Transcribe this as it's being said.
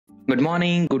Good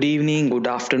morning, good evening, good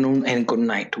afternoon, and good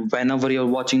night. Whenever you're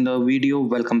watching the video,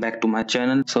 welcome back to my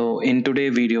channel. So in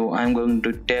today's video, I'm going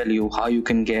to tell you how you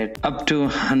can get up to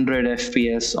 100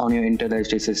 FPS on your Intel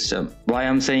HD system. Why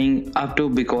I'm saying up to,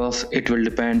 because it will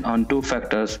depend on two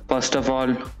factors. First of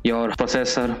all, your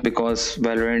processor, because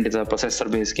Valorant is a processor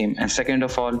based game. And second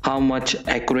of all, how much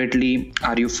accurately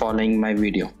are you following my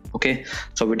video? Okay,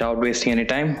 so without wasting any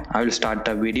time, I will start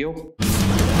the video.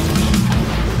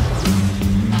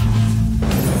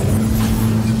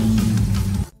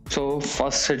 So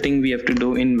first setting we have to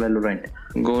do in Valorant,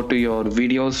 go to your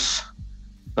videos,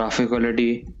 graphic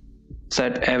quality,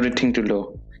 set everything to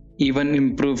low, even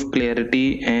improve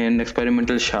clarity and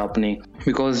experimental sharpening,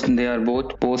 because they are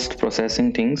both post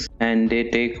processing things and they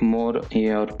take more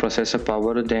your processor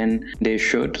power than they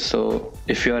should. So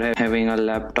if you are having a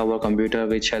laptop or computer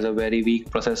which has a very weak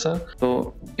processor,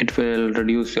 so it will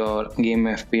reduce your game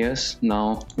FPS.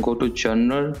 Now go to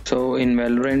general. So in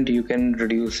Valorant you can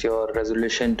reduce your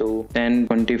resolution to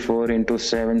 1024 into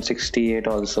 768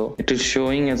 also. It is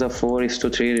showing as a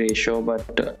 4:3 ratio,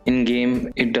 but in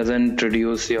game it doesn't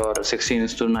reduce your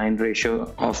 16:9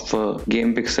 ratio of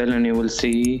game pixel, and you will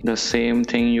see the same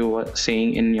thing you were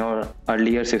seeing in your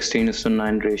earlier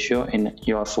 16:9 ratio in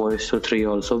your 4:3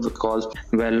 also, because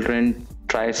Valorant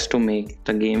tries to make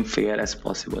the game fair as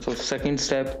possible. So second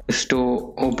step is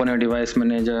to open a device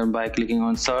manager by clicking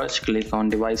on search, click on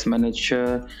device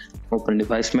manager, open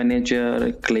device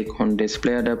manager, click on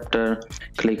display adapter,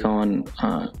 click on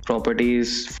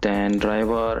properties, then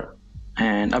driver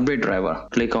and update driver.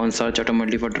 Click on search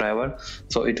automatically for driver,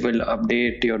 so it will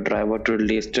update your driver to the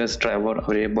latest driver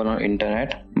available on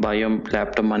internet by your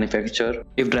laptop manufacturer.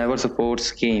 If driver supports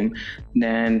game,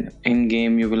 then in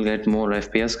game you will get more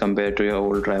FPS compared to your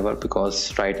old driver,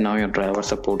 because right now your driver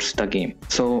supports the game.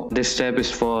 So this step is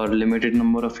for limited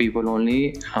number of people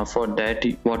only. For that,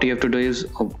 what you have to do is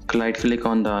right click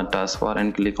on the taskbar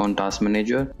and click on task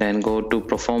manager, then go to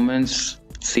performance,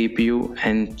 CPU,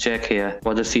 and check here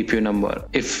for the CPU number.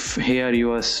 If here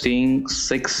you are seeing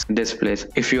 6 displays,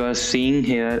 if you are seeing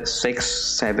here 6,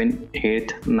 7,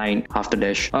 8, 9 after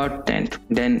dash or 10th,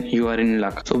 then you are in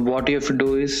luck. So what you have to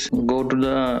do is go to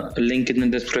the link in the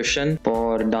description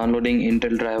for downloading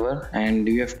Intel driver, and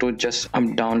you have to just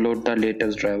download the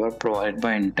latest driver provided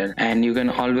by Intel. And you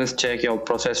can always check your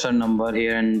processor number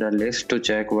here in the list to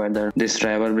check whether this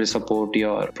driver will support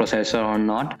your processor or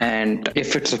not. And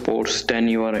if it supports, then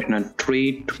you are in a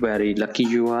treat, very lucky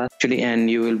you are actually, and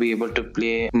you will be able to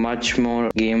play much more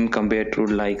game compared to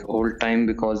like old time,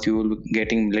 because you will be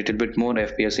getting little bit more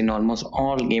FPS in almost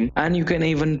all game. And you can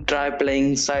even try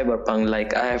playing Cyberpunk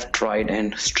like I have tried,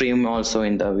 and stream also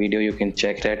in the video. You can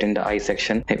check that in the I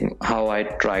section how I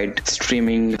tried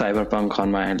streaming Cyberpunk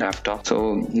on my laptop.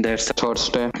 So that's the third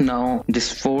step. Now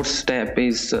this fourth step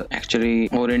is actually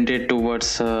oriented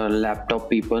towards laptop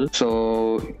people,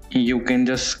 so you can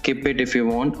just skip it if you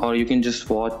want, or you can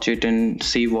just watch it and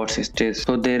see what it is.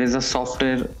 So there is a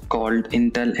software called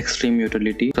Intel Xtreme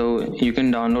utility, so you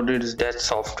can download that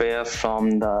software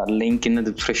from the link in the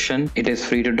description. It is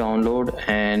free to download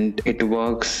and it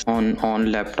works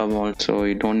on laptop also,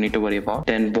 you don't need to worry about.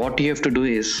 Then what you have to do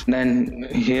is, then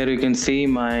here you can see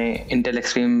my Intel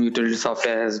Xtreme utility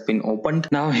software has been opened.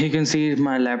 Now you can see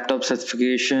my laptop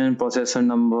specification, processor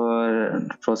number,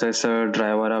 processor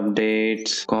driver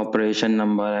updates, cooperation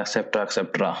number, etc.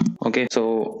 Okay,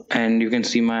 so and you can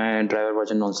see my driver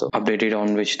version also updated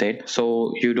on which date,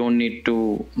 so you don't need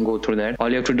to go through that. All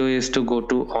you have to do is to go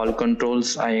to all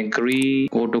controls, I agree,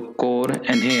 go to core,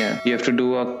 and here you have to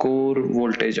do a core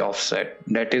voltage offset.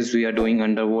 That is, we are doing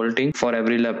undervolting. For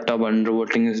every laptop,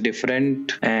 undervolting is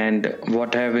different. And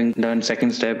what I have done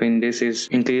second step in this is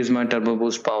increase my turbo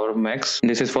boost power max.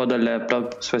 This is for the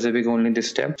laptop specific only, this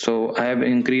step. So I have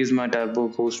increased my turbo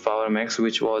boost power max,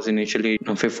 which was initially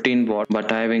 15 watt,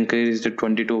 but I have increased to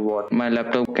 22 watt. My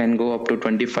laptop can go up to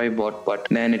 25 watt, but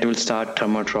then it will start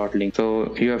thermal throttling.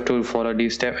 So you have to follow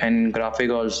this step. And graphic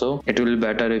also, it will be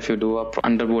better if you do a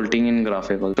undervolting in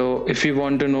graphic also. So if you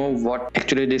want to know what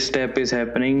actually this step is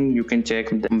happening, you can check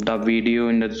the video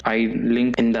in the I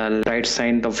link in the right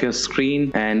side of your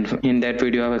screen, and in that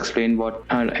video I have explained what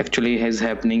actually is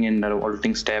happening in the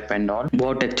undervolting step and all,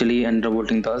 what actually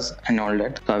undervolting does and all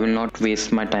that. So I will not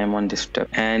waste my time on this step.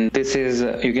 And this is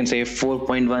you can say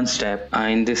 4.1 step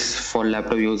in this for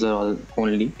laptop user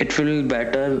only. It will be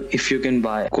better if you can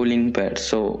buy cooling pad.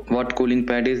 So what cooling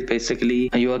pad is, basically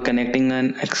you are connecting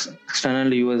an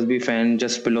external USB fan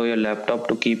just below your laptop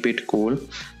to keep it cool.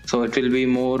 So it will be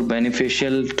more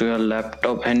beneficial to your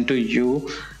laptop and to you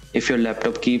if your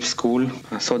laptop keeps cool,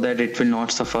 so that it will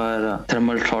not suffer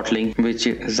thermal throttling, which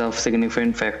is a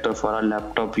significant factor for a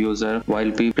laptop user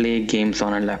while we play games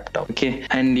on a laptop. Okay,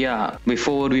 and yeah,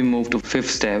 before we move to fifth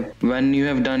step, when you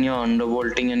have done your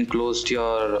undervolting and closed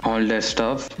your all that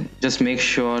stuff, just make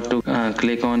sure to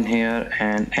click on here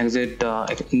and exit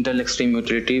Intel Xtreme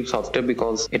utility software,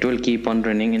 because it will keep on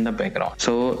running in the background.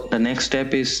 So the next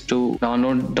step is to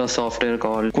download the software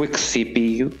called Quick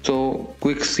CPU. So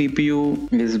Quick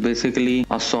CPU is basically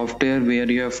a software where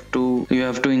you have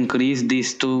to increase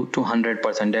these to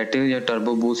 100%. That is your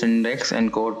turbo boost index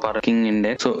and code parking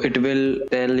index. So it will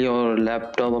tell your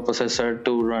laptop or processor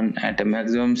to run at a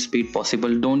maximum speed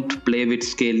possible. Don't play with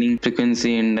scaling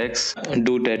frequency index.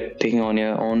 Do that thing on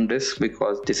your own risk,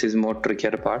 because this is more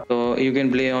trickier part. So you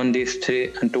can play on these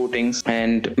two things,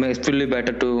 and it's really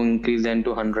better to increase them to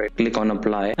 100. Click on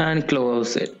apply and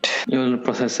close it. Your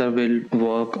processor will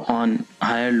work on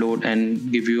higher load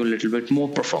and give you a little bit more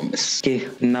performance. Okay,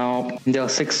 now the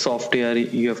sixth software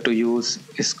you have to use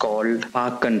is called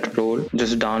Parkcontrol.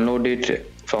 Just download it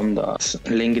from the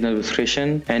link in the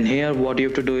description, and here what you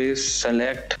have to do is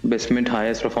select Bitsum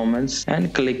highest performance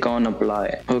and click on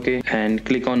apply. Okay, and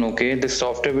click on OK. This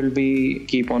software will be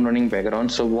keep on running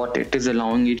background. So what it is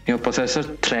allowing it, your processor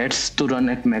threads to run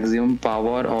at maximum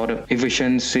power or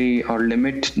efficiency or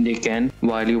limit they can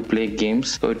while you play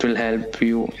games. So it will help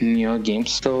you in your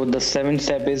games. So the seventh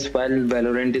step is, while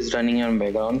Valorant is running on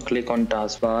background, click on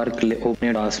taskbar, open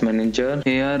your task manager.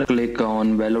 Here click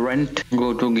on Valorant,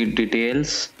 go to Git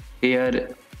details.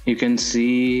 Here you can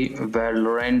see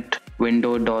Valorant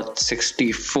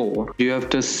window.64. You have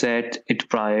to set it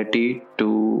priority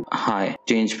to high,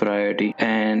 change priority,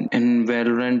 and in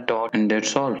Valorant and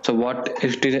that's all. So what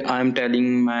I'm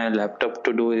telling my laptop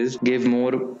to do is give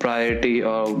more priority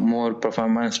or more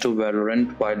performance to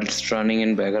Valorant while it's running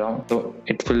in background. So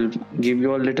it will give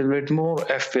you a little bit more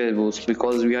FPS boost,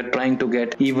 because we are trying to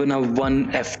get even a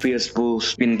 1 FPS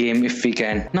boost in game if we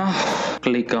can. Now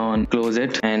click on close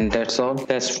it, and that's all.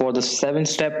 That's for the 7th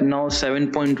step. Now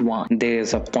 7.1. There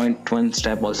is a 0.1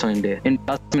 step also in there. In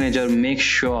Task Manager, make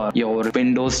sure your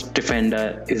Windows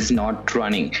Defender is not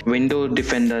running. Windows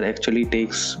Defender actually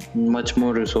takes much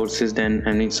more resources than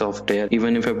any software,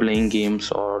 even if you're playing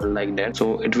games or like that.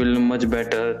 So it will be much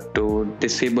better to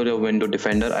disable your Windows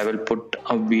Defender. I will put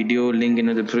a video link in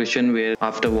the description, where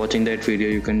after watching that video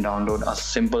you can download a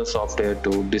simple software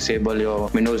to disable your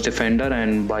Windows Defender,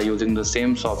 and by using the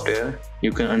same software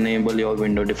you can enable your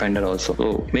Windows Defender also.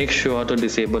 So make sure to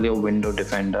disable your Windows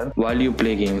Defender while you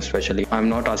play games especially. I'm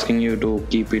not asking you to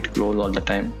keep it closed all the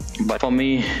time, but for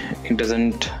me it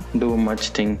doesn't do much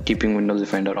thing keeping Windows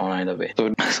Defender on either way.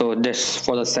 So that's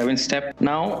for the 7th step.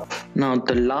 Now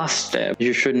the last step,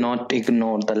 you should not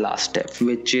ignore the last step,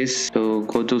 which is to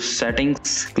go to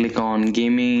settings, click on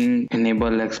gaming,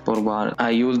 enable export bar. I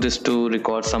use this to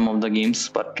record some of the games,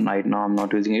 but right now I'm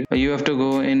not using it. You have to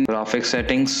go in graphics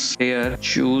settings. Here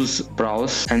choose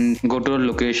browse and go to a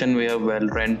location where your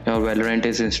Valorant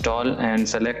is installed, and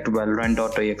select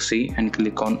valorant.exe and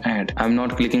click on add. I'm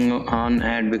not clicking on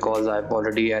add because I've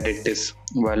already added this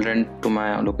Valorant to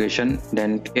my location.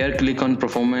 Then here click on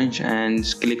performance and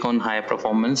click on high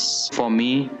performance. For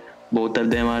me both of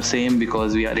them are same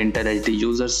because we are Intel HD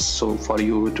users, so for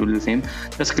you it will be the same.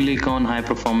 Just click on high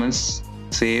performance,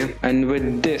 save, and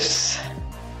with this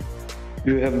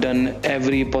you have done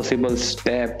every possible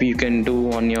step you can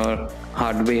do on your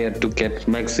hardware to get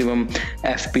maximum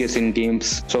FPS in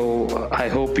games. So I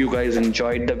hope you guys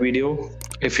enjoyed the video.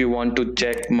 If you want to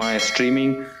check my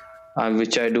streaming,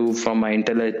 which I do from my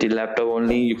Intel HD laptop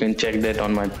only, you can check that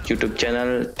on my YouTube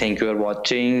channel. Thank you for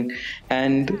watching,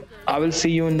 and I will see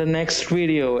you in the next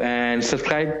video, and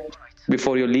subscribe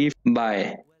before you leave.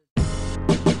 Bye.